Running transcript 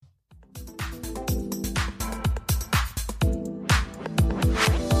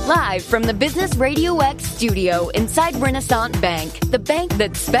Live from the Business Radio X studio inside Renaissance Bank, the bank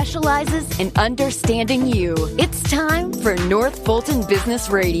that specializes in understanding you. It's time for North Fulton Business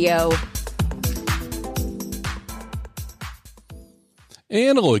Radio.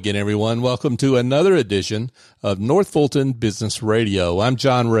 And hello again, everyone. Welcome to another edition of North Fulton Business Radio. I'm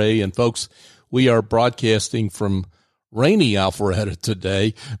John Ray, and folks, we are broadcasting from rainy Alpharetta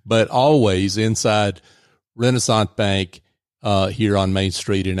today, but always inside Renaissance Bank here on Main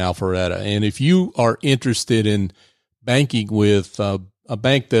Street in Alpharetta. And if you are interested in banking with a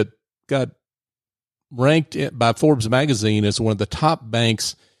bank that got ranked by Forbes magazine as one of the top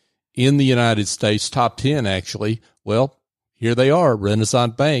banks in the United States, top 10 actually, well, here they are,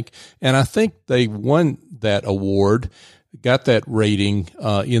 Renaissance Bank. And I think they won that award, got that rating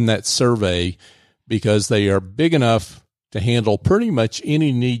in that survey because they are big enough to handle pretty much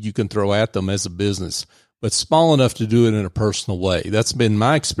any need you can throw at them as a business, but small enough to do it in a personal way. That's been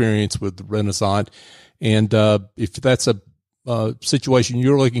my experience with Renaissance. And if that's a situation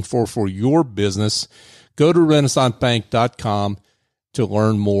you're looking for your business, go to renaissancebank.com to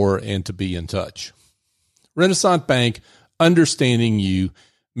learn more and to be in touch. Renaissance Bank, understanding you,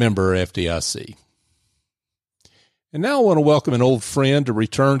 member FDIC. And now I want to welcome an old friend, a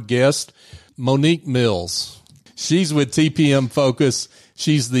return guest, Monique Mills. She's with TPM Focus.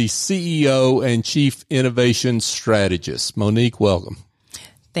 She's the CEO and Chief Innovation Strategist. Monique, welcome.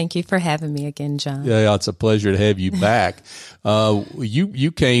 Thank you for having me again, John. Yeah, it's a pleasure to have you back.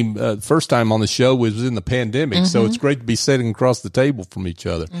 You came first time on the show was in the pandemic, so it's great to be sitting across the table from each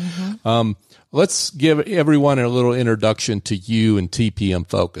other. Let's give everyone a little introduction to you and TPM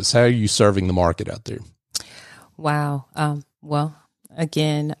Focus. How are you serving the market out there? Wow. Well,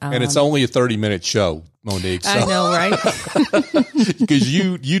 again, and it's only a 30-minute show, Monique. So. I know, right? Because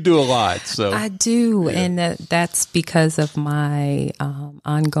you do a lot. So I do, yeah. And that's because of my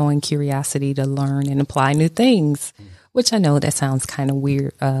ongoing curiosity to learn and apply new things, which I know that sounds kind of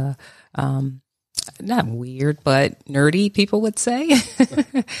weird. Not weird, but nerdy, people would say.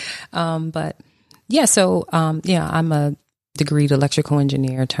 But yeah, so I'm a degreed electrical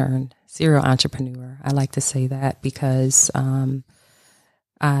engineer turned serial entrepreneur. I like to say that because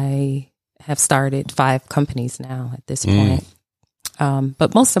I have started 5 companies now at this point.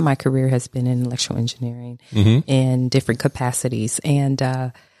 But most of my career has been in electrical engineering in different capacities. And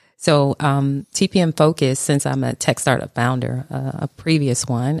so TPM Focus, since I'm a tech startup founder, a previous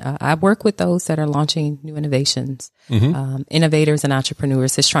one, I work with those that are launching new innovations, innovators and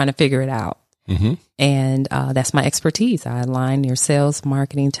entrepreneurs just trying to figure it out. And that's my expertise. I align their sales,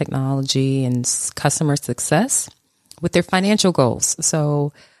 marketing, technology, and customer success with their financial goals.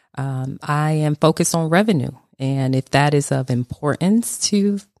 So I am focused on revenue. And if that is of importance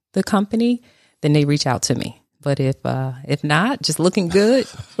to the company, then they reach out to me. But if not, just looking good,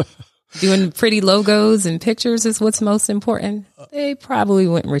 doing pretty logos and pictures is what's most important, they probably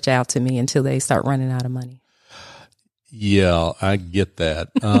wouldn't reach out to me until they start running out of money. Yeah, I get that.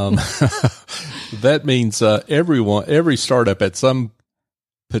 That means every startup at some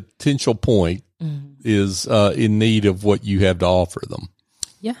potential point is in need of what you have to offer them.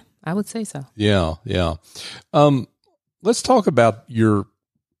 Yeah, I would say so. Yeah. Let's talk about your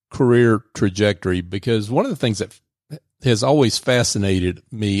career trajectory, because one of the things that has always fascinated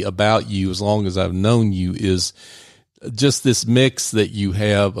me about you as long as I've known you is just this mix that you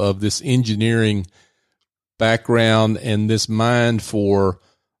have of this engineering background and this mind for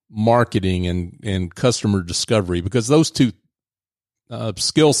marketing and customer discovery, because those two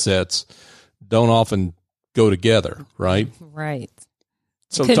skill sets don't often go together, right? Right.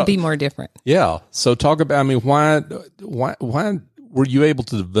 So couldn't be more different. Yeah. So talk about, why were you able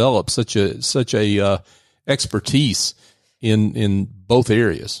to develop such a expertise in both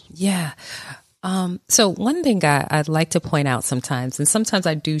areas? Yeah. So one thing I'd like to point out sometimes, and sometimes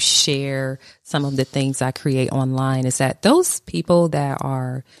I do share some of the things I create online, is that those people that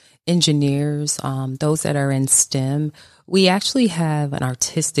are engineers, those that are in STEM, we actually have an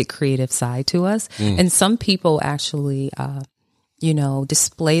artistic, creative side to us. And some people actually,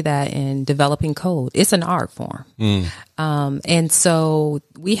 display that in developing code. It's an art form. And so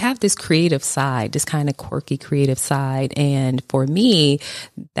we have this creative side, this kind of quirky creative side. And for me,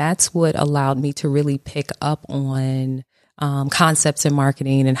 that's what allowed me to really pick up on concepts in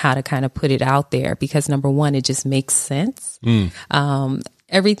marketing and how to kind of put it out there. Because number one, it just makes sense.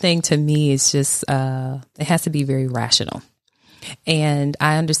 Everything to me is just, it has to be very rational. And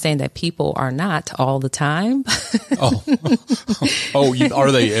I understand that people are not all the time.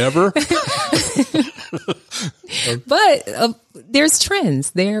 Are they ever? But there's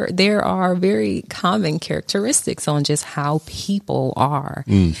trends. There are very common characteristics on just how people are.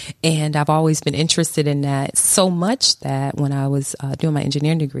 And I've always been interested in that so much that when I was doing my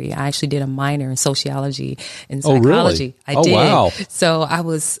engineering degree, I actually did a minor in sociology and psychology. Oh, really? I did. Wow. So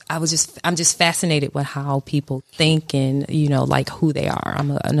I'm just fascinated with how people think and, like who they are.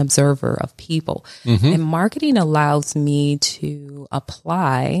 I'm an observer of people. And marketing allows me to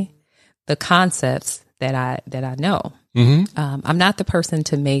apply the concepts that I know. I'm not the person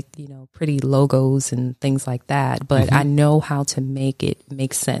to make, pretty logos and things like that, but I know how to make it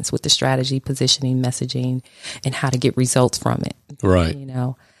make sense with the strategy, positioning, messaging, and how to get results from it. Right.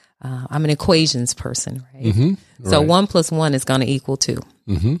 I'm an equations person, right? So 1 + 1 is going to equal 2.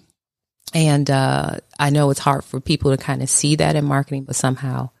 And I know it's hard for people to kind of see that in marketing, but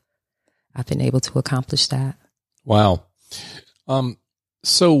somehow I've been able to accomplish that. Wow.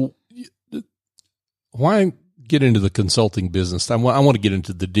 So why get into the consulting business? I want to get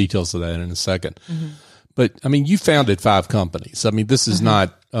into the details of that in a second. But I mean, you founded 5 companies. I mean, this is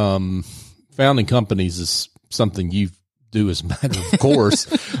not, founding companies is something you do as a matter of course.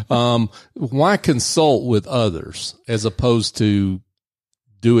 Why consult with others as opposed to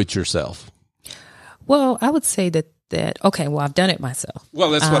do it yourself? Well, I would say that okay, well, I've done it myself.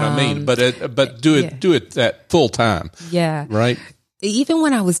 Well, that's what I mean, but do it that full time. Yeah. Right. Even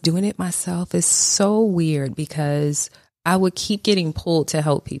when I was doing it myself, it's so weird because I would keep getting pulled to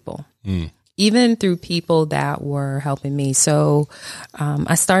help people, even through people that were helping me. So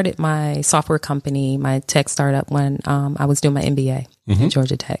I started my software company, my tech startup, when I was doing my MBA at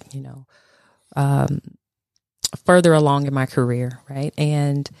Georgia Tech, further along in my career, right?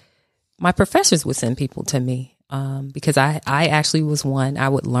 And my professors would send people to me because I actually was one I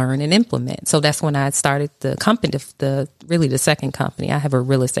would learn and implement. So that's when I started the company, the second company. I have a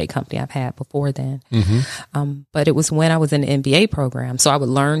real estate company I've had before then. But it was when I was in the MBA program. So I would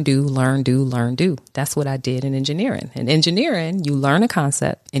learn, do. That's what I did in engineering. In engineering, you learn a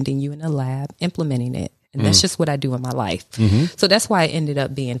concept and then you in a lab implementing it. And that's just what I do in my life. So that's why it ended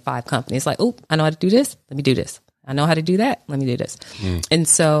up being 5 companies. Like, oh, I know how to do this. Let me do this. I know how to do that. Let me do this. And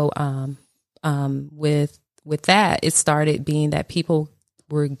so with that, it started being that people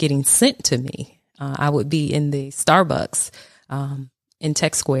were getting sent to me. I would be in the Starbucks in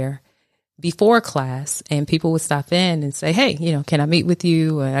Tech Square before class, and people would stop in and say, hey, can I meet with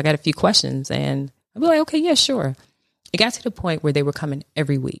you? I got a few questions. And I'd be like, okay, yeah, sure. It got to the point where they were coming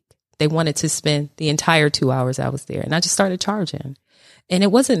every week. They wanted to spend the entire 2 hours I was there. And I just started charging. And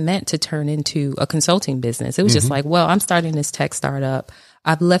it wasn't meant to turn into a consulting business. It was just like, well, I'm starting this tech startup.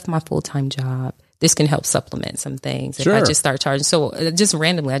 I've left my full-time job. This can help supplement some things if I just start charging. So just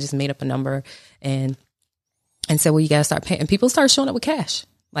randomly, I just made up a number and said, well, you got to start paying. And people start showing up with cash.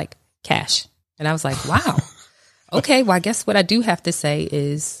 And I was like, wow. Okay, well, I guess what I do have to say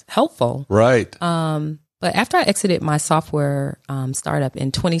is helpful. Right. But after I exited my software startup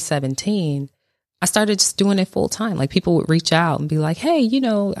in 2017, I started just doing it full time. Like people would reach out and be like, hey,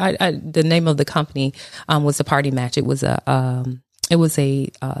 the name of the company was the Party Match. It was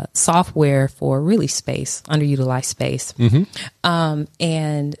a software for really space, underutilized space,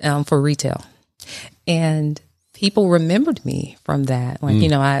 and for retail. And people remembered me from that.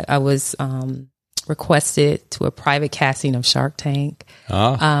 Like, I was requested to a private casting of Shark Tank.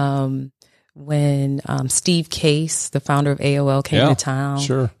 When Steve Case, the founder of AOL, came to town.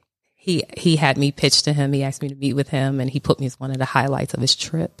 Sure. He had me pitch to him. He asked me to meet with him, and he put me as one of the highlights of his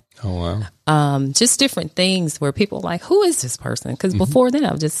trip. Oh, wow. Just different things where people are like, who is this person? Because before then,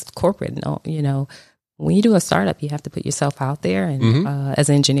 I was just corporate. When you do a startup, you have to put yourself out there. And as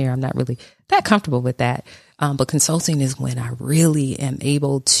an engineer, I'm not really that comfortable with that. But consulting is when I really am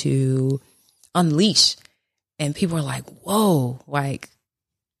able to unleash. And people are like, whoa, like,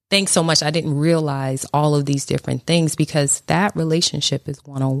 thanks so much. I didn't realize all of these different things because that relationship is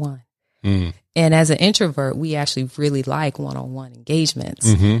one-on-one. And as an introvert, we actually really like one-on-one engagements,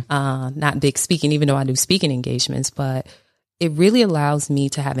 not big speaking, even though I do speaking engagements, but it really allows me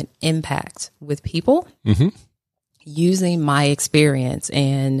to have an impact with people using my experience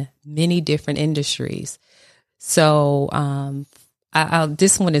in many different industries. So,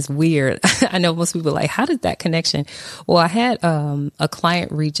 this one is weird. I know most people are like, how did that connection? Well, I had a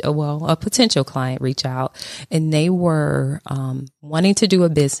potential client reach out, and they were wanting to do a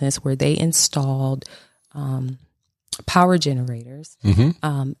business where they installed power generators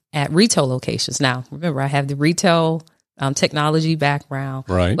at retail locations. Now, remember, I have the retail technology background,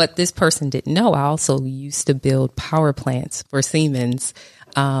 right? But this person didn't know I also used to build power plants for Siemens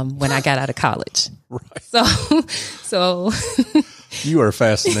when I got out of college. Right. So You are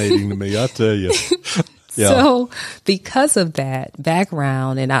fascinating to me, I tell you. Yeah. So because of that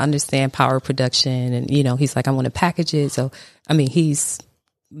background, and I understand power production, and, he's like, I want to package it. So, he's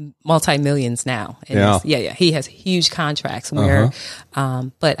multi-millions now. And he has huge contracts where,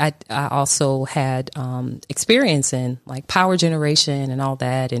 but I also had, experience in like power generation and all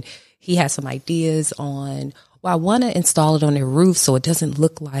that. And he has some ideas on, well, I want to install it on their roof so it doesn't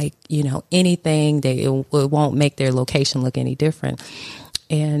look like, anything. It won't make their location look any different.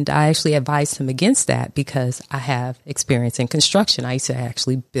 And I actually advised him against that because I have experience in construction. I used to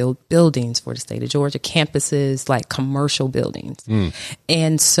actually build buildings for the state of Georgia, campuses, like commercial buildings.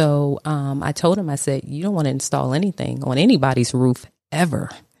 And so I told him, I said, you don't want to install anything on anybody's roof ever.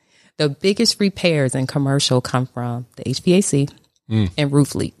 The biggest repairs in commercial come from the HVAC and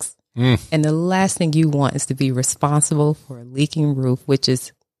roof leaks. And the last thing you want is to be responsible for a leaking roof, which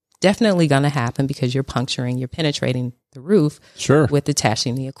is definitely going to happen because you're penetrating the roof with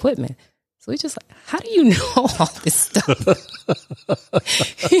attaching the equipment. So he's just like, how do you know all this stuff?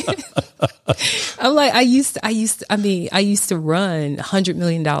 I'm like, I used to run $100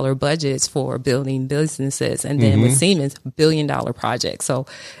 million budgets for building businesses, and then with Siemens, $1 billion projects. So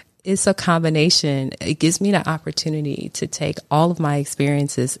it's a combination. It gives me the opportunity to take all of my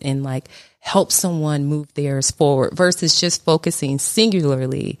experiences and like help someone move theirs forward versus just focusing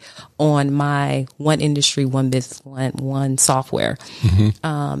singularly on my one industry, one business, one software.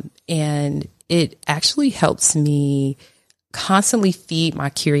 And it actually helps me constantly feed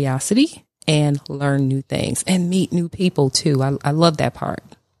my curiosity and learn new things and meet new people too. I love that part.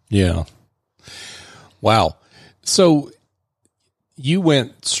 Yeah. Wow. So you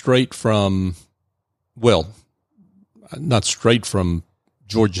went straight from, well, not straight from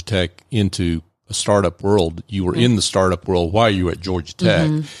Georgia Tech into a startup world. You were in the startup world while you were at Georgia Tech.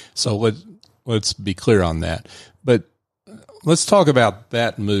 So let's be clear on that. But let's talk about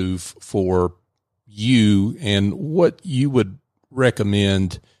that move for you and what you would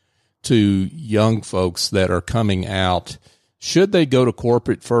recommend to young folks that are coming out. Should they go to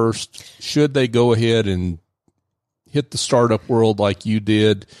corporate first? Should they go ahead and hit the startup world like you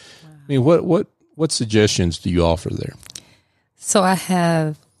did? I mean, what suggestions do you offer there? So I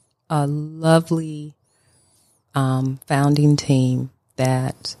have a lovely founding team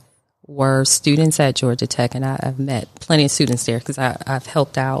that were students at Georgia Tech, and I've met plenty of students there because I've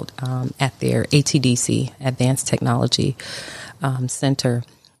helped out at their ATDC, Advanced Technology Center.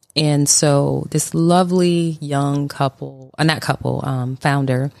 And so this lovely young founders,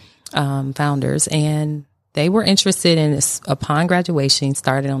 and they were interested in this upon graduation,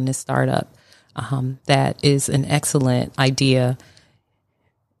 started on this startup that is an excellent idea.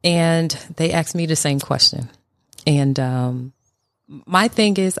 And they asked me the same question. And my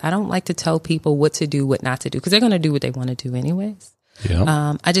thing is, I don't like to tell people what to do, what not to do, because they're going to do what they want to do anyways.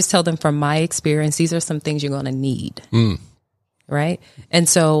 Yeah. I just tell them from my experience, these are some things you're going to need. Right. And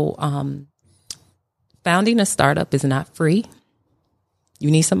so founding a startup is not free.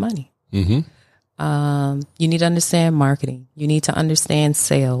 You need some money. You need to understand marketing. You need to understand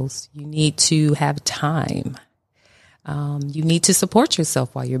sales. You need to have time. You need to support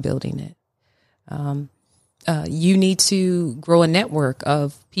yourself while you're building it. You need to grow a network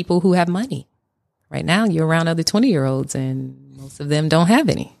of people who have money. Right now, you're around other 20-year-olds, and most of them don't have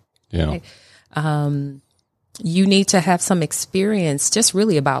any. Yeah. Right? You need to have some experience just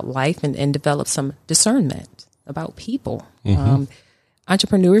really about life and develop some discernment about people.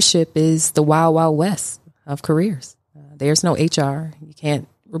 Entrepreneurship is the wild, wild west of careers. There's no HR. You can't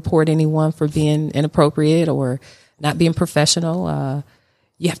report anyone for being inappropriate or not being professional.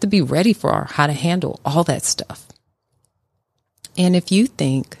 You have to be ready for how to handle all that stuff. And if you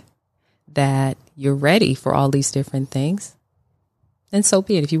think that you're ready for all these different things, then so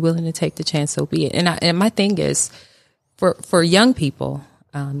be it. If you're willing to take the chance, so be it. And my thing is, for young people,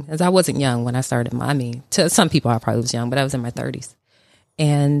 as I wasn't young when I started, to some people I probably was young, but I was in my 30s.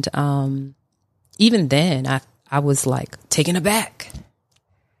 And even then, I was like taken aback.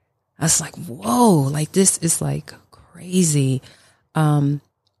 I was like, whoa, like this is like crazy.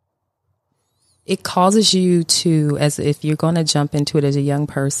 It causes you to, as if you're going to jump into it as a young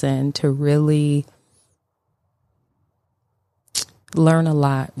person, to really learn a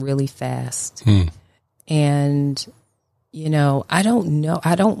lot really fast. And, I don't know.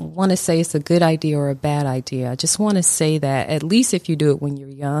 I don't want to say it's a good idea or a bad idea. I just want to say that at least if you do it when you're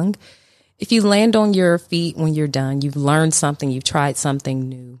young, if you land on your feet when you're done, you've learned something, you've tried something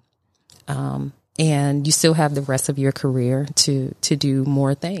new, and you still have the rest of your career to do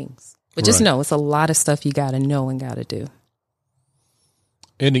more things. But just know it's a lot of stuff you got to know and got to do.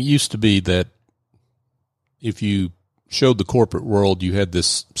 And it used to be that if you showed the corporate world you had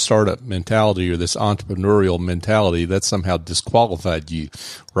this startup mentality or this entrepreneurial mentality, that somehow disqualified you,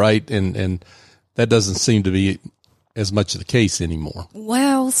 right? And that doesn't seem to be as much the case anymore.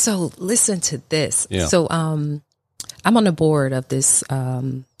 Well, so listen to this. Yeah. So I'm on the board of this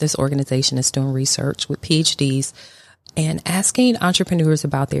this organization that's doing research with PhDs and asking entrepreneurs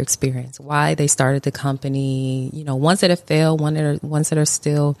about their experience, why they started the company, ones that have failed, ones that are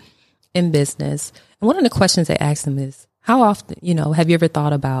still in business. And one of the questions they ask them is, how often, have you ever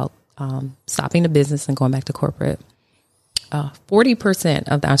thought about stopping the business and going back to corporate? 40%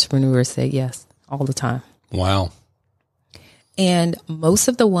 of the entrepreneurs say yes, all the time. Wow. And most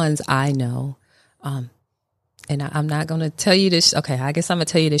of the ones I know, and I'm not going to tell you this. Okay, I guess I'm going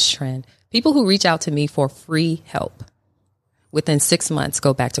to tell you this trend. People who reach out to me for free help within 6 months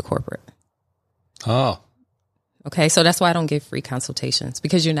go back to corporate. Oh. Okay, so that's why I don't give free consultations,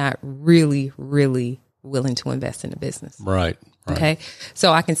 because you're not really, really willing to invest in the business. Right. Okay,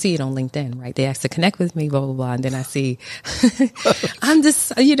 so I can see it on LinkedIn, right? They ask to connect with me, blah, blah, blah. And then I see, I'm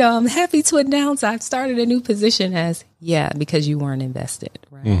just, I'm happy to announce I've started a new position as, because you weren't invested,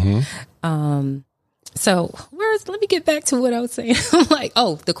 right? Mm-hmm. So let me get back to what I was saying. I'm like,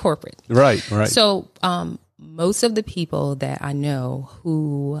 the corporate. Right. So most of the people that I know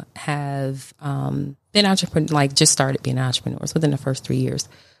who have been entrepreneurs, like just started being entrepreneurs within the first 3 years,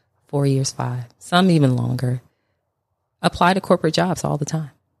 4 years, 5, some even longer, apply to corporate jobs all the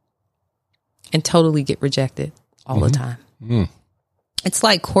time and totally get rejected all the time. Mm. It's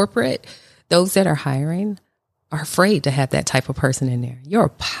like corporate, those that are hiring are afraid to have that type of person in there. You're a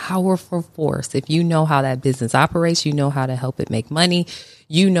powerful force. If you know how that business operates, you know how to help it make money,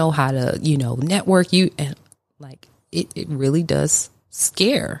 you know how to, network and like it really does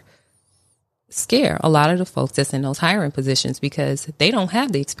scare a lot of the folks that's in those hiring positions because they don't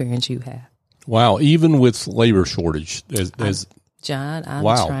have the experience you have. Wow. Even with labor shortage, John, I'm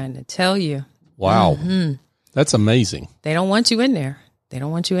wow. trying to tell you. Wow. Mm-hmm. That's amazing. They don't want you in there.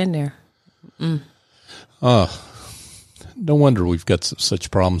 Mm. No wonder we've got such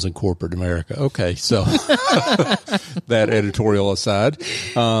problems in corporate America. Okay. So that editorial aside,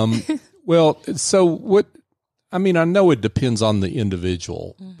 so what, I know it depends on the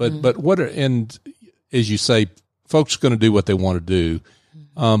individual, but and as you say, folks are going to do what they want to do.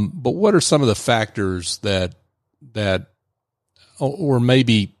 But what are some of the factors that or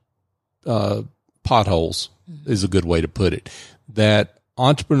maybe potholes is a good way to put it, that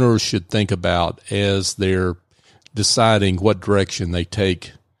entrepreneurs should think about as they're deciding what direction they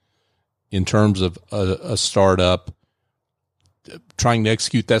take in terms of a startup, trying to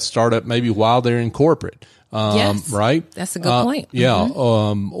execute that startup maybe while they're in corporate. Yes, right? That's a good point. Yeah.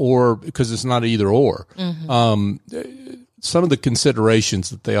 Or because it's not either or. Some of the considerations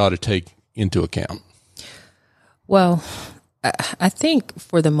that they ought to take into account. Well, I think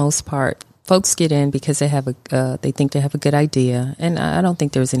for the most part, folks get in because they have they think they have a good idea, and I don't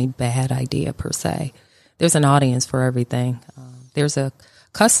think there's any bad idea per se. There's an audience for everything. There's a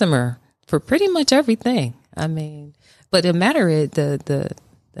customer for pretty much everything. But the matter is the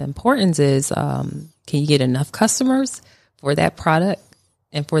importance is, can you get enough customers for that product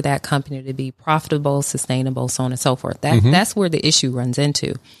and for that company to be profitable, sustainable, so on and so forth. That's where the issue runs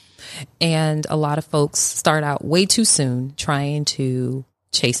into. And a lot of folks start out way too soon trying to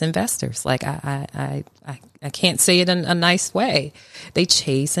chase investors. Like I can't say it in a nice way. They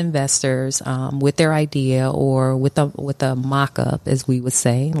chase investors with their idea or with a mock-up, as we would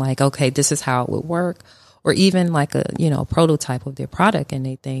say, like, okay, this is how it would work. Or even like a prototype of their product, and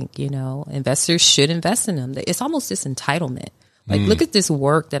they think, investors should invest in them. It's almost this entitlement. Like, look at this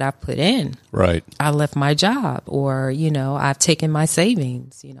work that I put in. Right. I left my job, or, I've taken my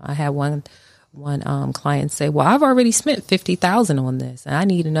savings. I had one client say, well, I've already spent $50,000 on this and I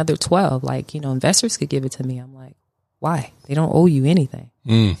need another 12. Like, investors could give it to me. I'm like, why? They don't owe you anything.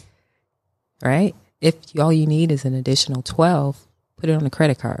 Right? If all you need is an additional 12, put it on a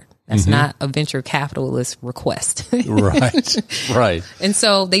credit card. That's not a venture capitalist request. Right. And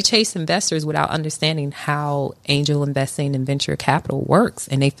so they chase investors without understanding how angel investing and venture capital works.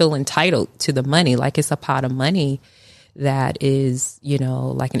 And they feel entitled to the money, like it's a pot of money that is,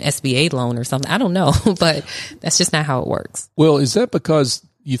 like an SBA loan or something. I don't know, but that's just not how it works. Well, is that because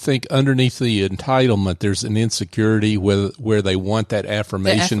you think underneath the entitlement, there's an insecurity where they want that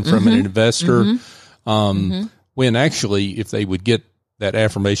affirmation from an investor? When actually, if they would get that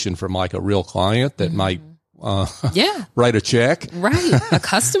affirmation from like a real client that might write a check. Right. A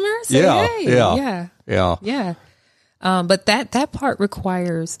customer? Say, yeah. But that part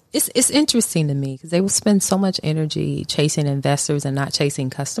requires, it's interesting to me because they will spend so much energy chasing investors and not chasing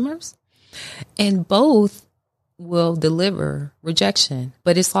customers. And both will deliver rejection,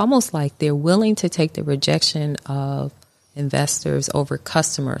 but it's almost like they're willing to take the rejection of investors over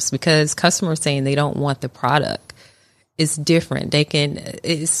customers, because customers saying they don't want the product is different.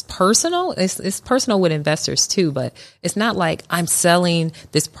 It's personal. It's personal with investors too, but it's not like I'm selling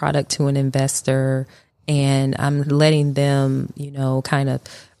this product to an investor and I'm letting them, kind of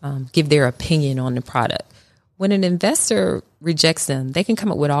give their opinion on the product. When an investor rejects them, they can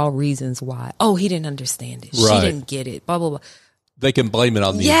come up with all reasons why. Oh, he didn't understand it. Right. She didn't get it. Blah, blah, blah. They can blame it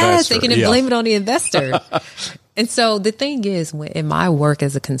on the investor. investor. Yes, they can blame it on the investor. And so the thing is, in my work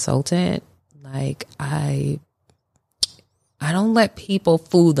as a consultant, like I don't let people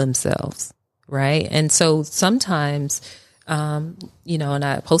fool themselves, right? And so sometimes, and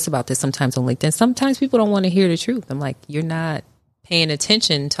I post about this sometimes on LinkedIn, sometimes people don't want to hear the truth. I'm like, you're not paying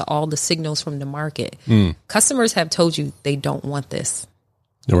attention to all the signals from the market. Customers have told you they don't want this.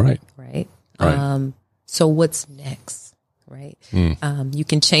 You're right. Right. So what's next? Right. You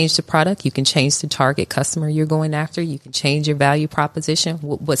can change the product. You can change the target customer you're going after. You can change your value proposition,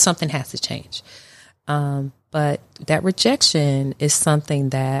 but something has to change. But that rejection is something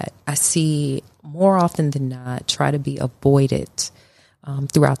that I see more often than not try to be avoided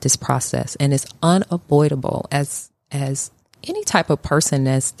throughout this process. And it's unavoidable as any type of person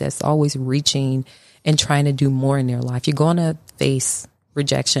that's always reaching and trying to do more in their life. You're going to face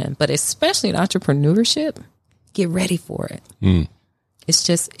rejection, but especially in entrepreneurship, get ready for it. It's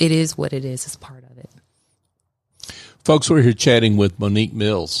just, it is what it is. It's part of it. Folks, we're here chatting with Monique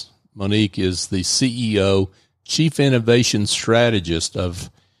Mills. Monique is the CEO, Chief Innovation Strategist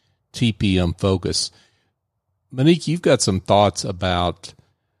of TPM Focus. Monique, you've got some thoughts about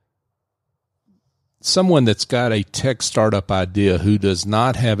someone that's got a tech startup idea who does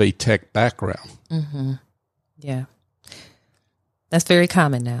not have a tech background. Yeah. That's very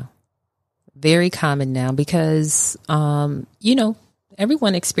common now. Very common now because,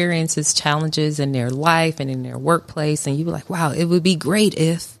 everyone experiences challenges in their life and in their workplace. And you be like, wow, it would be great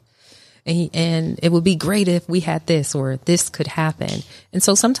if, and it would be great if we had this or this could happen. And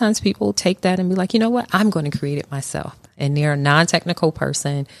so sometimes people take that and be like, you know what, I'm going to create it myself. And they're a non-technical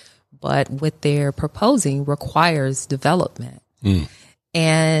person, but what they're proposing requires development.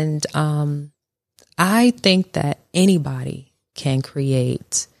 And I think that anybody can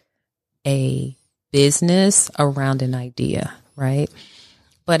create a business around an idea, right?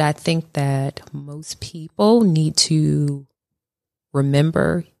 But I think that most people need to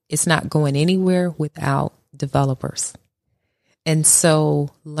remember it's not going anywhere without developers. And so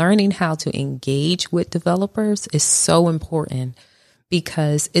learning how to engage with developers is so important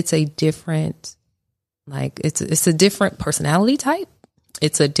because it's a different, it's a different personality type.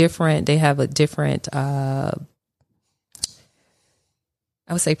 They have a different, I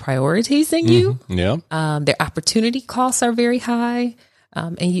would say priorities than you. Yeah. Their opportunity costs are very high.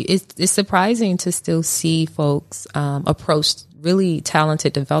 It's surprising to still see folks approach really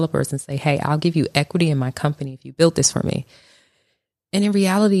talented developers and say, hey, I'll give you equity in my company if you build this for me. And in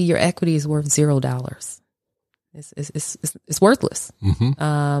reality, your equity is worth $0. It's worthless.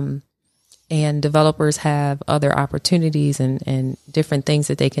 And developers have other opportunities and different things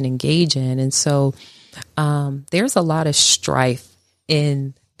that they can engage in. And so there's a lot of strife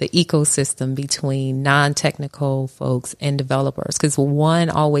in the ecosystem between non-technical folks and developers because one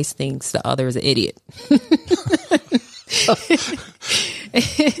always thinks the other is an idiot.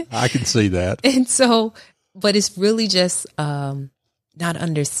 I can see that. And so, but it's really just not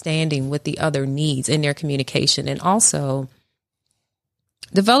understanding what the other needs in their communication. And also,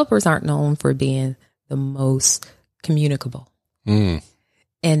 developers aren't known for being the most communicable. And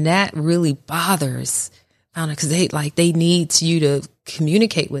that really bothers because they need you to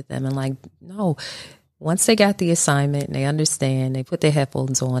communicate with them. And no, once they got the assignment and they understand, they put their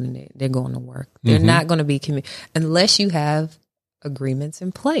headphones on and they're going to work. They're not going to be unless you have agreements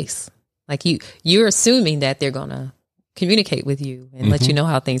in place. You're assuming that they're going to communicate with you and let you know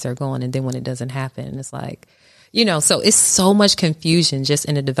how things are going. And then when it doesn't happen, it's so it's so much confusion just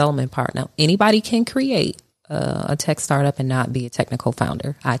in the development part. Now, anybody can create a tech startup and not be a technical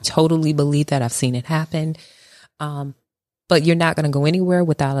founder. I totally believe that. I've seen it happen. But you're not going to go anywhere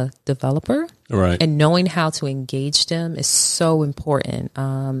without a developer. Right. And knowing how to engage them is so important.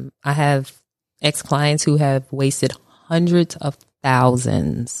 I have ex-clients who have wasted hundreds of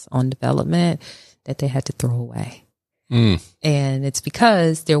thousands on development that they had to throw away. And it's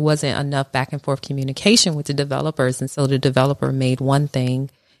because there wasn't enough back and forth communication with the developers. And so the developer made one thing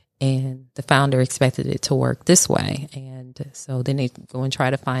and the founder expected it to work this way. And so then they go and try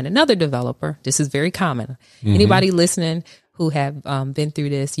to find another developer. This is very common. Anybody listening, who have been through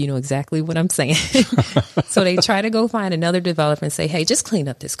this, you know exactly what I'm saying. So they try to go find another developer and say, hey, just clean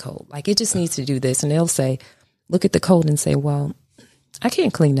up this code. Like, it just needs to do this. And they'll say, look at the code and say, well, I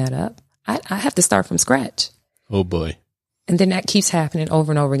can't clean that up. I have to start from scratch. Oh, boy. And then that keeps happening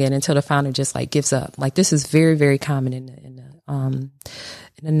over and over again until the founder just like gives up. Like, this is very, very common in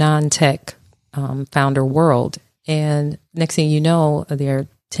the non-tech founder world. And next thing you know, there are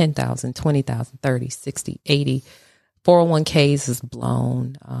 10,000, 20,000, 30, 60, 80. 401ks is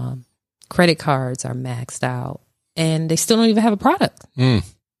blown. Credit cards are maxed out. And they still don't even have a product.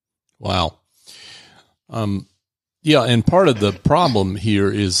 Wow. Yeah, and part of the problem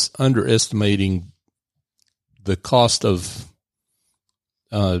here is underestimating the cost of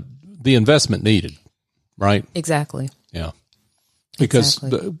the investment needed, right? Exactly. Yeah. Because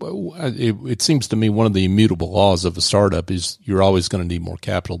it seems to me one of the immutable laws of a startup is you're always going to need more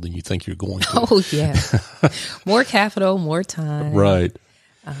capital than you think you're going to. Oh, yeah. More capital, more time. Right.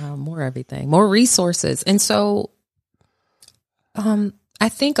 More everything, more resources. And so I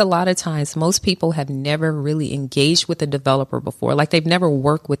think a lot of times most people have never really engaged with a developer before. Like, they've never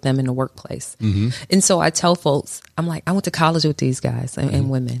worked with them in the workplace. And so I tell folks, I'm like, I went to college with these guys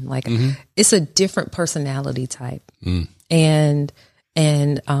and women. Like, it's a different personality type. And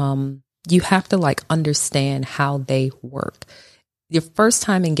you have to like understand how they work. Your first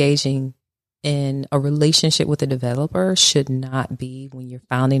time engaging in a relationship with a developer should not be when you're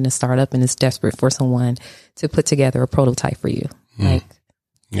founding a startup and is desperate for someone to put together a prototype for you. Like,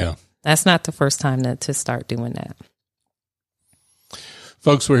 yeah, that's not the first time to start doing that.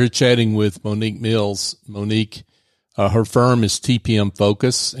 Folks, we're here chatting with Monique Mills. Monique, her firm is TPM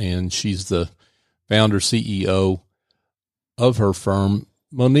Focus, and she's the founder, CEO of her firm.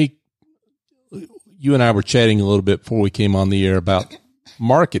 Monique, you and I were chatting a little bit before we came on the air about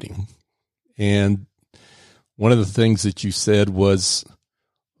marketing. And one of the things that you said was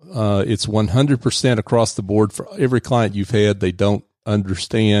it's 100% across the board for every client you've had. They don't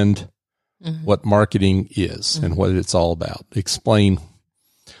understand what marketing is and what it's all about. Explain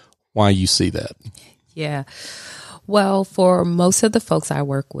why you see that. Yeah. Well, for most of the folks I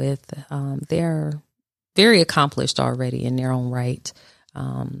work with, they're very accomplished already in their own right.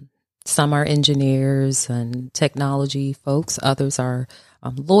 Some are engineers and technology folks. Others are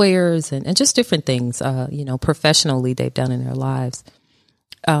lawyers and just different things, professionally they've done in their lives.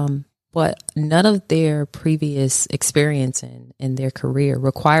 But none of their previous experience in their career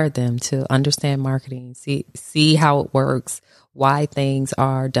required them to understand marketing, see how it works, why things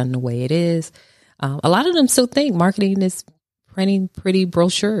are done the way it is. A lot of them still think marketing is printing pretty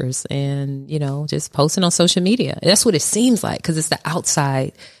brochures and, just posting on social media. That's what it seems like, because it's the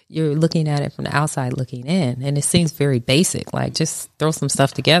outside. You're looking at it from the outside looking in, and it seems very basic, like just throw some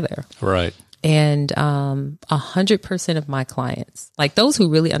stuff together. Right. And 100% of my clients, like those who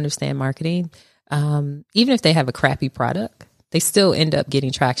really understand marketing, even if they have a crappy product, they still end up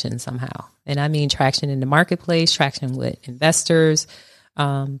getting traction somehow. And I mean traction in the marketplace, traction with investors,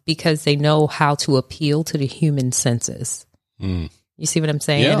 because they know how to appeal to the human senses. You see what I'm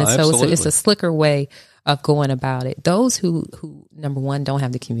saying? Yeah, and so absolutely. it's a slicker way of going about it. Those who number one, don't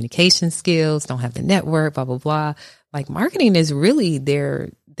have the communication skills, don't have the network, blah, blah, blah. Like, marketing is really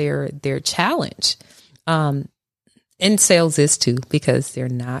their challenge. And sales is too, because they're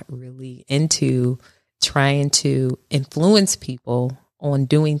not really into trying to influence people on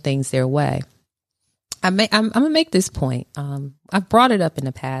doing things their way. I'm gonna make this point. I've brought it up in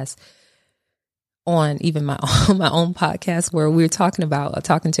the past on even my own podcast, where we were talking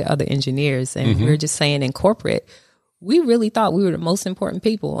to other engineers, and we were just saying, in corporate, we really thought we were the most important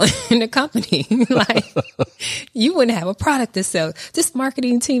people in the company. Like, you wouldn't have a product to sell. This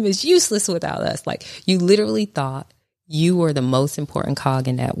marketing team is useless without us. Like, you literally thought you were the most important cog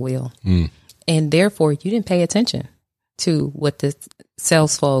in that wheel. And therefore, you didn't pay attention to what the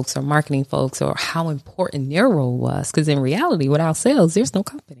sales folks or marketing folks, or how important their role was. Because in reality, without sales, there's no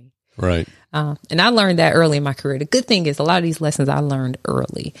company. Right. And I learned that early in my career. The good thing is, a lot of these lessons I learned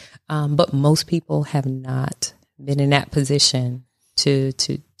early, but most people have not been in that position to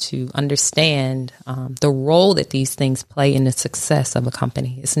understand the role that these things play in the success of a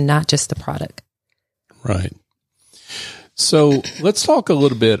company. It's not just the product. Right. So let's talk a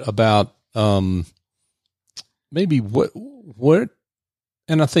little bit about maybe what,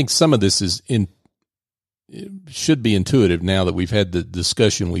 and I think some of this should be intuitive now that we've had the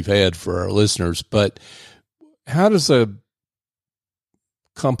discussion we've had for our listeners, but how does a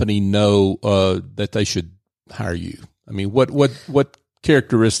company know that they should hire you? I mean, what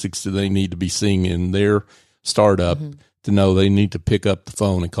characteristics do they need to be seeing in their startup to know they need to pick up the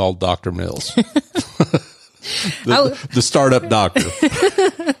phone and call Dr. Mills? the startup doctor.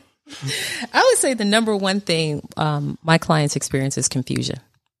 I would say the number one thing my clients experience is confusion.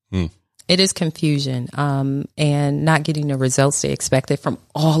 It is confusion and not getting the results they expected from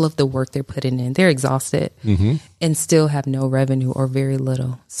all of the work they're putting in. They're exhausted and still have no revenue or very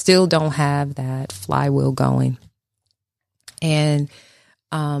little. Still don't have that flywheel going. And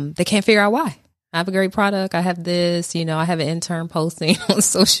they can't figure out why. I have a great product. I have this, I have an intern posting on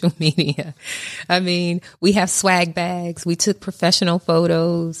social media. I mean, we have swag bags. We took professional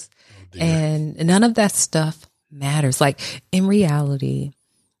photos and none of that stuff matters. Like in reality,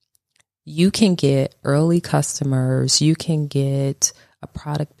 you can get early customers. You can get a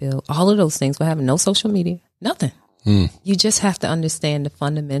product built, all of those things, but having no social media, nothing. You just have to understand the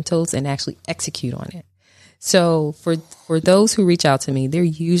fundamentals and actually execute on it. So for those who reach out to me, they're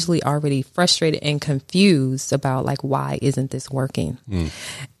usually already frustrated and confused about like, why isn't this working?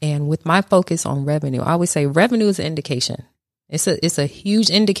 And with my focus on revenue, I always say revenue is an indication. It's a huge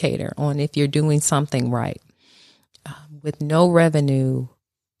indicator on if you're doing something right. With no revenue,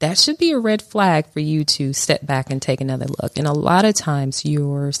 that should be a red flag for you to step back and take another look. And a lot of times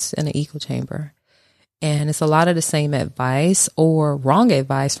you're in an echo chamber and it's a lot of the same advice or wrong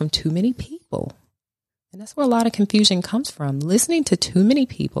advice from too many people. And that's where a lot of confusion comes from. Listening to too many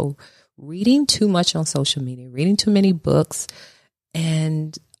people, reading too much on social media, reading too many books.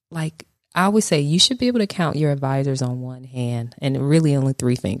 And like I always say, you should be able to count your advisors on one hand and really only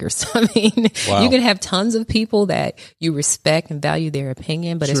 3 fingers. I mean, wow. You can have tons of people that you respect and value their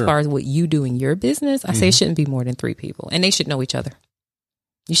opinion. But as far as what you do in your business, I say it shouldn't be more than 3 people. And they should know each other.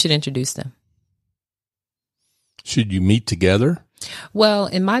 You should introduce them. Should you meet together? Well,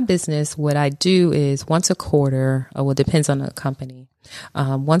 in my business, what I do is once a quarter, it depends on the company.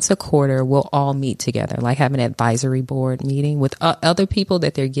 Once a quarter, we'll all meet together, like have an advisory board meeting with other people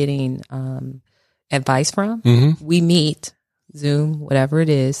that they're getting advice from. We meet, Zoom, whatever it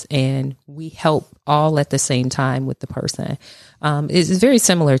is, and we help all at the same time with the person. It's very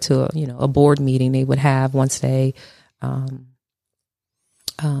similar to a board meeting they would have once they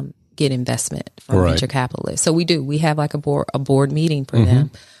get investment from venture capitalists. So we have like a board meeting for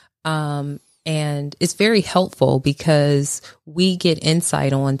them. And it's very helpful because we get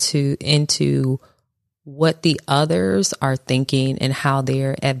insight into what the others are thinking and how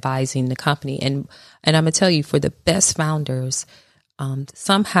they're advising the company. And I'm going to tell you, for the best founders,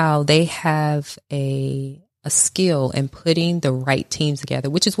 somehow they have a skill in putting the right teams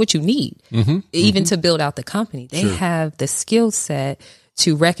together, which is what you need, even to build out the company. They have the skill set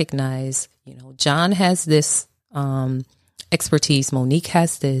to recognize, John has this expertise, Monique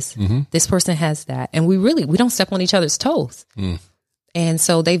has this, this person has that. And we don't step on each other's toes. And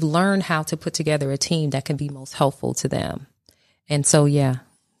so they've learned how to put together a team that can be most helpful to them. And so, Yep.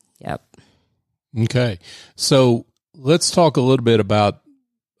 Okay. So let's talk a little bit about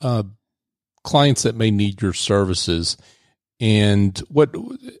clients that may need your services and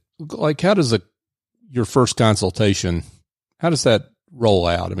how does your first consultation, how does that roll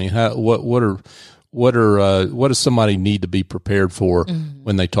out? I mean, what does somebody need to be prepared for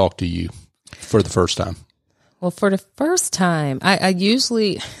when they talk to you for the first time? Well, for the first time, I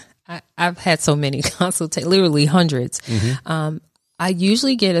usually, I've had so many consultations, literally hundreds. I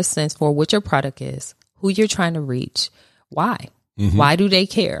usually get a sense for what your product is, who you're trying to reach, why. Why do they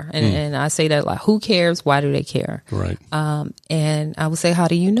care? And I say that like, who cares? Why do they care? Right. And I would say, how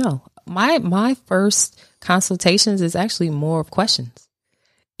do you know? My first consultations is actually more of questions.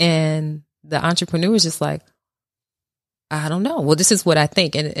 And the entrepreneur is just like, I don't know. Well, this is what I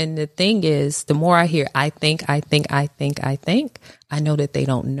think. And the thing is, the more I hear, I think, I know that they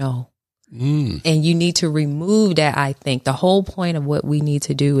don't know. And you need to remove that I think. The whole point of what we need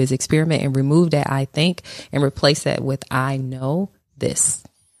to do is experiment and remove that I think and replace that with I know this.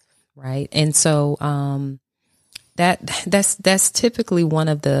 Right. And so that's typically one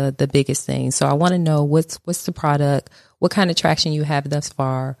of the biggest things. So I want to know what's the product, what kind of traction you have thus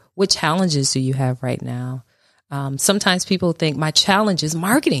far, what challenges do you have right now? Sometimes people think my challenge is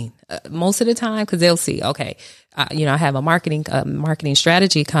marketing most of the time because they'll see, okay, I have a marketing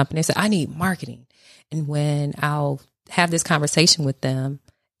strategy company. So I need marketing. And when I'll have this conversation with them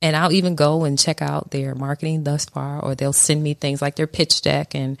and I'll even go and check out their marketing thus far, or they'll send me things like their pitch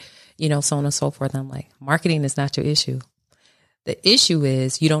deck and, so on and so forth. I'm like, marketing is not your issue. The issue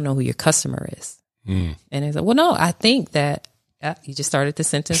is you don't know who your customer is. And it's like, well, no, I think that you just started the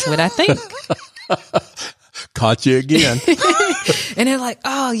sentence with I think. Caught you again. And they're like,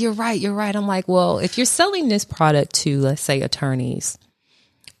 oh, you're right. I'm like, well, if you're selling this product to, let's say, attorneys,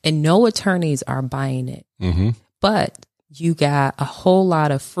 and no attorneys are buying it, but you got a whole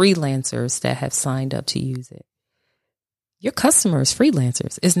lot of freelancers that have signed up to use it. Your customers,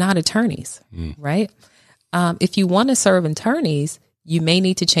 freelancers, is not attorneys, right? If you want to serve attorneys, you may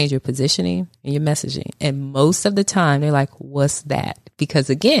need to change your positioning and your messaging. And most of the time they're like, what's that? Because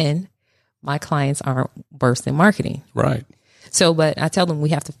again, my clients aren't versed in marketing. Right. So, but I tell them we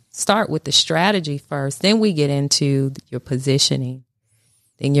have to start with the strategy first. Then we get into your positioning,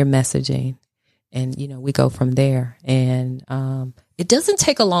 then your messaging. And, we go from there. And it doesn't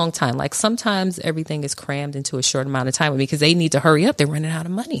take a long time. Like sometimes everything is crammed into a short amount of time because they need to hurry up. They're running out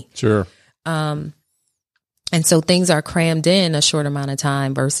of money. Sure. And so things are crammed in a short amount of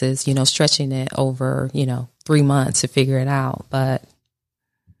time versus, stretching it over, 3 months to figure it out. But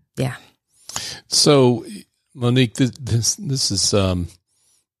yeah. So Monique, this is,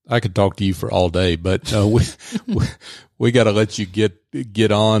 I could talk to you for all day, but we got to let you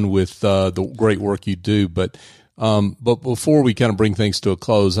get on with the great work you do. But before we kind of bring things to a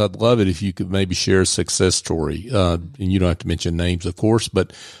close, I'd love it if you could maybe share a success story. And you don't have to mention names, of course,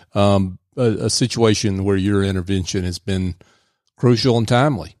 but a situation where your intervention has been crucial and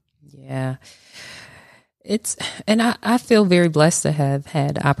timely. Yeah. And I feel very blessed to have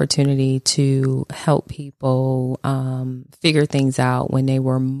had opportunity to help people figure things out when they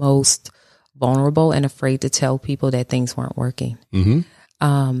were most vulnerable and afraid to tell people that things weren't working.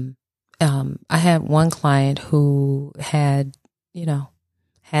 Mm-hmm. I had one client who had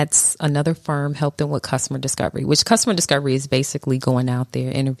another firm help them with customer discovery, which customer discovery is basically going out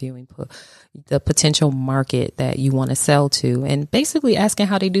there, interviewing the potential market that you want to sell to and basically asking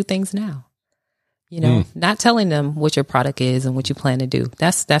how they do things now. Not telling them what your product is and what you plan to do.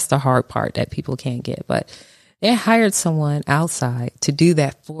 That's the hard part that people can't get. But they hired someone outside to do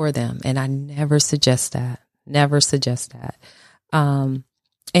that for them. And I never suggest that.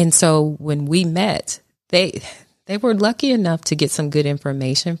 And so when we met, they were lucky enough to get some good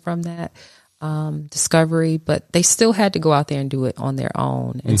information from that discovery, but they still had to go out there and do it on their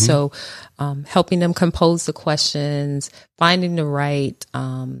own. And so helping them compose the questions, finding the right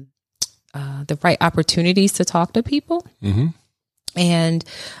opportunities to talk to people and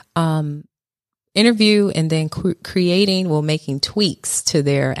interview and then making tweaks to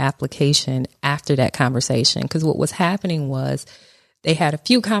their application after that conversation. Because what was happening was they had a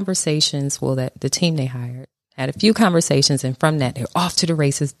few conversations, that the team they hired had a few conversations, and from that, they're off to the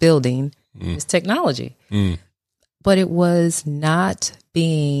races building this technology. But it was not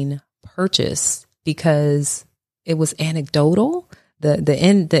being purchased because it was anecdotal.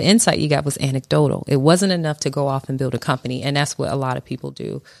 The insight you got was anecdotal. It wasn't enough to go off and build a company. And that's what a lot of people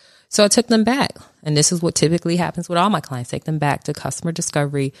do. So I took them back. And this is what typically happens with all my clients. Take them back to customer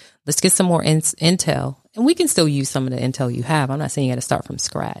discovery. Let's get some more intel. And we can still use some of the intel you have. I'm not saying you got to start from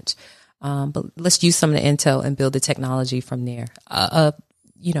scratch. But let's use some of the intel and build the technology from there.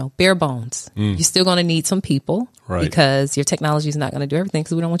 Bare bones. You're still going to need some people because your technology is not going to do everything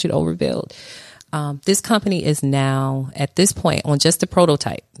because we don't want you to overbuild. This company is now at this point on just a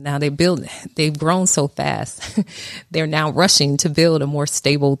prototype. Now they've grown so fast. They're now rushing to build a more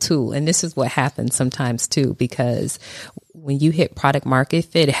stable tool. And this is what happens sometimes too, because when you hit product market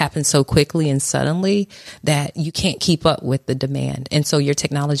fit, it happens so quickly and suddenly that you can't keep up with the demand. And so your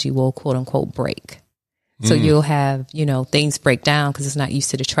technology will quote unquote break. So you'll have, things break down because it's not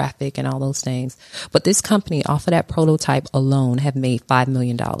used to the traffic and all those things. But this company off of that prototype alone have made $5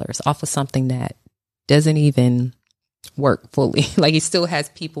 million off of something that doesn't even work fully. Like it still has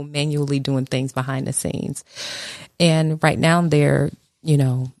people manually doing things behind the scenes. And right now they're,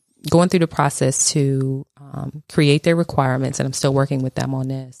 going through the process to create their requirements. And I'm still working with them on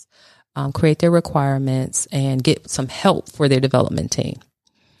this, create their requirements and get some help for their development team.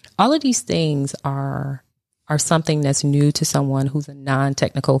 All of these things are something that's new to someone who's a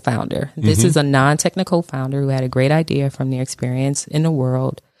non-technical founder. This is a non-technical founder who had a great idea from their experience in the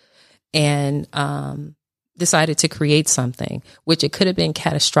world and decided to create something, which it could have been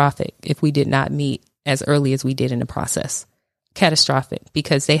catastrophic if we did not meet as early as we did in the process. Catastrophic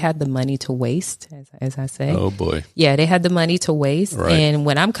because they had the money to waste, as I say. Oh boy. Yeah, they had the money to waste. Right. And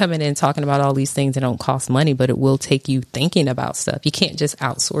when I'm coming in talking about all these things that don't cost money, but it will take you thinking about stuff. You can't just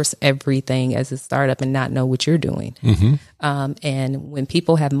outsource everything as a startup and not know what you're doing. And when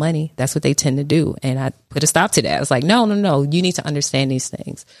people have money, that's what they tend to do. And I put a stop to that. I was like, no, you need to understand these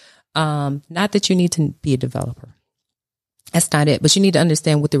things. Not that you need to be a developer. That's not it. But you need to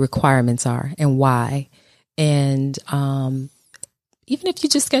understand what the requirements are and why. And even if you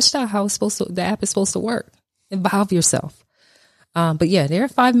just sketched out how the app is supposed to work, involve yourself. But yeah, they're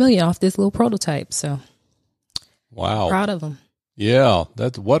at $5 million off this little prototype. So wow, proud of them. Yeah,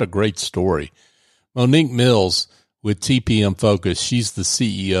 what a great story. Monique Mills, with TPM Focus. She's the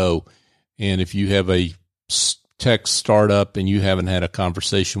CEO. And if you have a tech startup and you haven't had a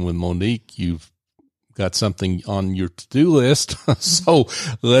conversation with Monique, you've got something on your to-do list. So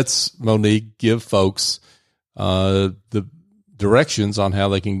let's, Monique, give folks the directions on how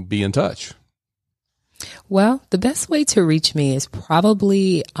they can be in touch. Well, the best way to reach me is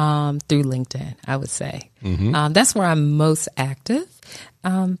probably through LinkedIn, I would say. That's where I'm most active.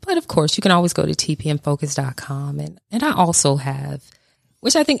 But of course, you can always go to tpmfocus.com. And I also have,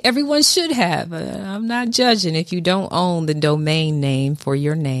 which I think everyone should have. I'm not judging if you don't own the domain name for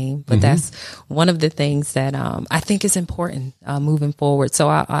your name, but that's one of the things that I think is important moving forward. So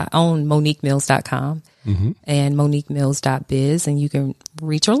I own MoniqueMills.com and MoniqueMills.biz, and you can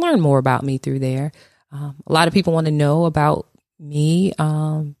reach or learn more about me through there. A lot of people want to know about me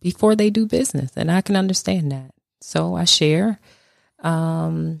before they do business, and I can understand that. So I share.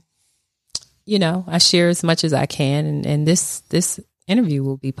 I share as much as I can, and this interview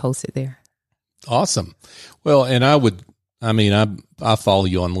will be posted there. Awesome. Well, and I follow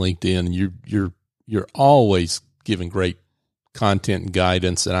you on LinkedIn, and you're always giving great content and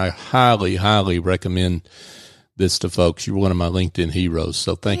guidance, and I highly, highly recommend this to folks. You're one of my LinkedIn heroes.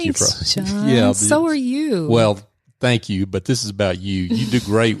 So thanks you for John. Yeah. So are you. Well, thank you, but this is about you. You do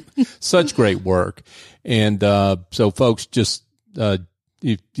great, such great work. And so folks, just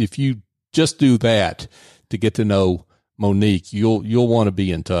if you just do that to get to know Monique, you'll want to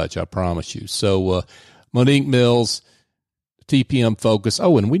be in touch, I promise you. So Monique Mills, TPM Focus.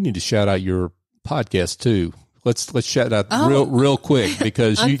 Oh, and we need to shout out your podcast too. Let's shout out real quick,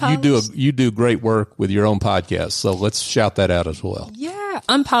 because you do great work with your own podcast. So let's shout that out as well. Yeah,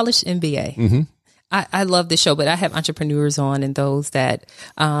 Unpolished MBA. I love the show, but I have entrepreneurs on, and those that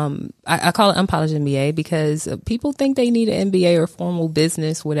I call it Unpolished MBA because people think they need an MBA or formal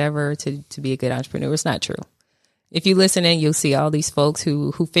business, whatever, to be a good entrepreneur. It's not true. If you listen in, you'll see all these folks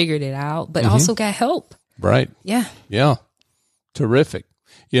who figured it out, but also got help. Right. Yeah. Yeah. Terrific.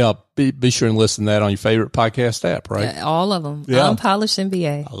 Yeah. Be sure and listen to that on your favorite podcast app, right? All of them. Yeah. Unpolished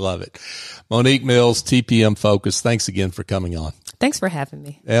MBA. I love it. Monique Mills, TPM Focus. Thanks again for coming on. Thanks for having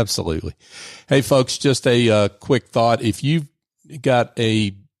me. Absolutely. Hey, folks, just a quick thought. If you've got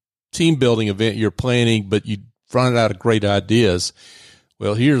a team building event you're planning, but you run out of great ideas,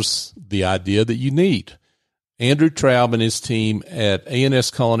 well, here's the idea that you need. Andrew Traub and his team at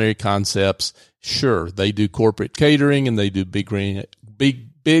A&S Culinary Concepts, sure, they do corporate catering and they do big green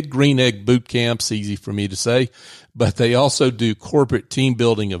egg boot camps, easy for me to say, but they also do corporate team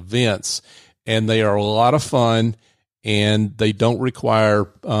building events, and they are a lot of fun, and they don't require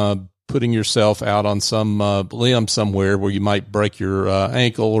putting yourself out on some limb somewhere where you might break your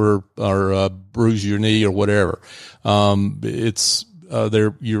ankle or bruise your knee or whatever. You're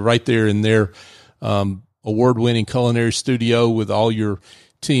right there in their award-winning culinary studio with all your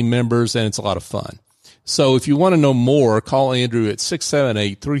team members, and it's a lot of fun. So if you want to know more, call Andrew at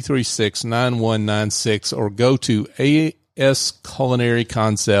 678-336-9196 or go to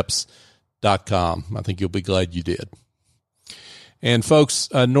asculinaryconcepts.com. I think you'll be glad you did. And folks,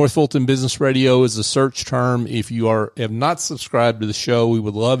 North Fulton Business Radio is a search term. If you have not subscribed to the show, we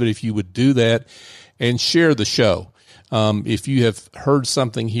would love it if you would do that and share the show. If you have heard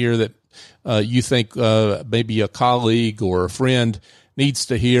something here that you think maybe a colleague or a friend needs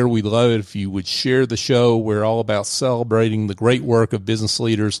to hear, we'd love it if you would share the show. We're all about celebrating the great work of business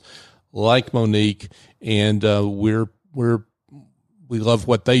leaders like Monique, and we love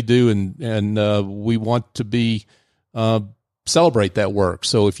what they do, and we want to celebrate that work.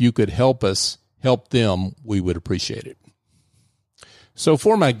 So if you could help us help them, we would appreciate it. So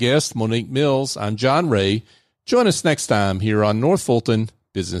for my guest, Monique Mills, I'm John Ray. Join us next time here on North Fulton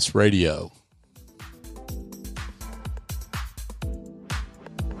Business Radio.